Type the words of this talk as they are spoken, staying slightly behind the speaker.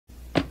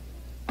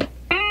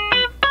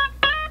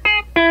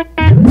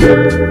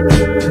Love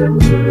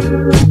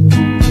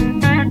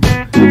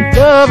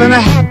and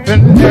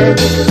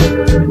happiness.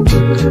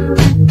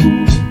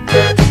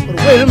 But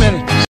wait a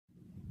minute.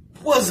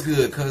 What's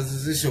good,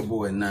 cousins? It's your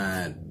boy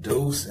Nine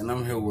Dose, and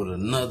I'm here with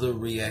another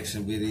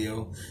reaction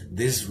video.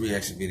 This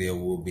reaction video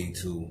will be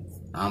to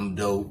I'm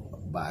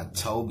Dope by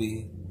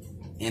Tobe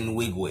and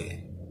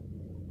Nwigwe.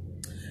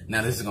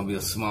 Now, this is going to be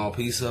a small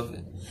piece of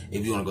it.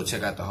 If you want to go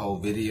check out the whole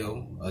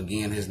video,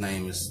 again, his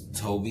name is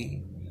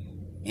Tobe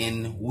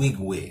and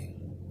Nwigwe.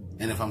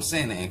 And if I'm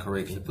saying that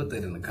incorrectly, put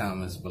that in the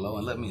comments below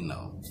and let me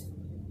know.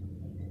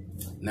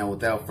 Now,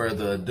 without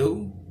further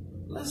ado,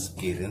 let's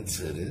get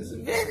into this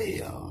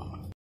video.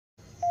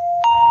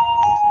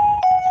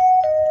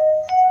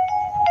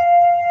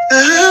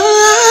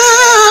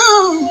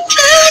 Oh,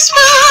 that's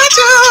my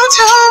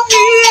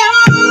Tobe.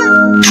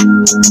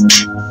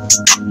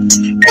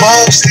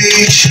 Most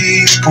these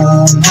people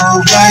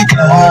move like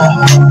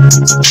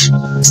lawns.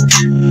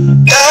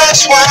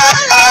 That's why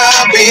I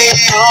be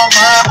on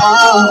my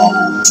own.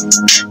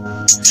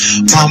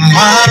 My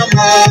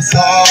mama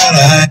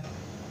thought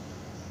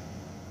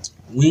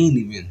We ain't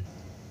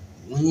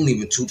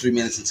even 2-3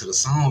 minutes into the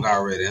song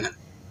already, and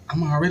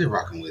I'm already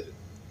rocking with it.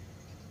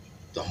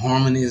 The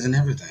harmonies and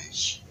everything.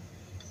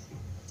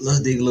 Let's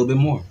dig a little bit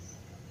more.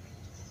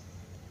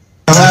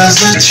 I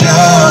was a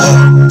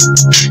child,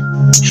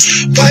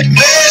 but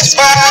Miss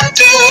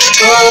Badu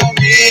told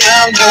me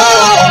I'm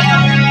dope.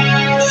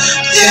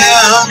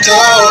 Yeah, I'm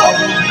dope.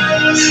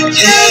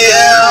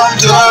 Yeah, I'm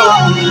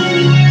dope.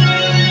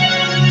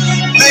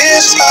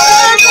 Miss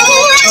Badu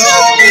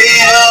told me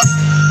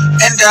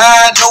and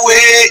I know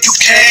it, you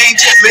can't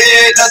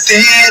fit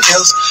nothing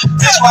else.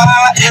 That's why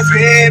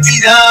every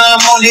beat I'm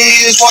on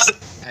is what the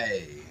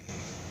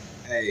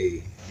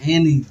Hey,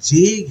 and he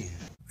jigging.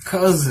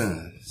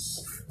 Cousins,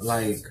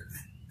 like,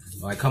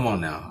 come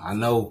on now. I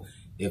know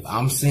if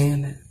I'm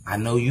saying it, I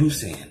know you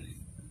saying it.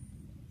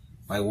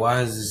 Like,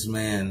 why is this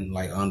man,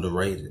 like,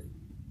 underrated?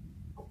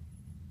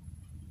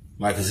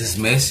 Like, 'cause his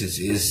message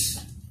is,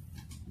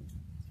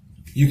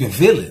 you can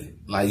feel it.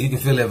 Like, you can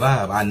feel that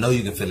vibe. I know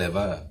you can feel that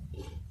vibe.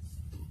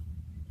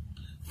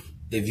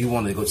 If you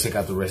want to go check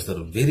out the rest of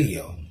the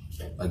video,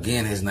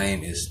 again, his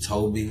name is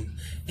Tobe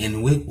and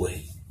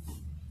Nwigwe.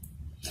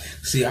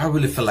 See, I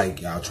really feel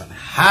like y'all trying to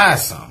hide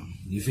something.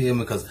 You feel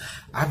me? Because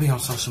I be on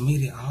social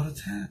media all the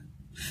time,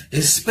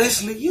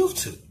 especially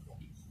YouTube.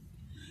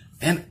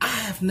 And I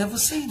have never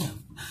seen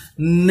him,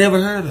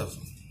 never heard of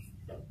him.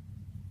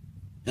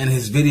 And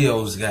his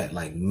videos got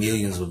like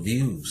millions of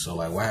views. So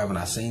like, why haven't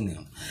I seen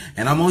him?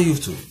 And I'm on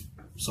YouTube.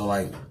 So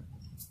like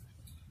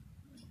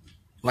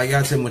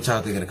y'all tell me what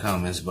y'all think in the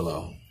comments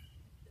below.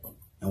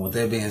 And with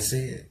that being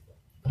said,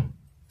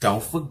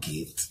 don't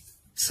forget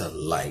to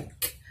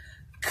like,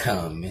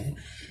 comment,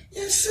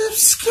 and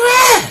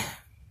subscribe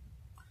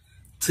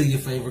to your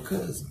favorite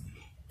cousin.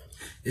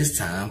 It's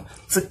time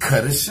to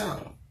cut it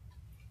short.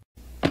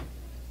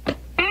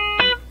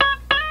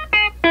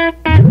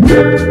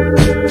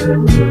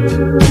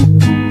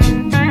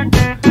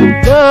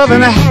 Love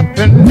and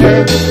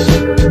happiness.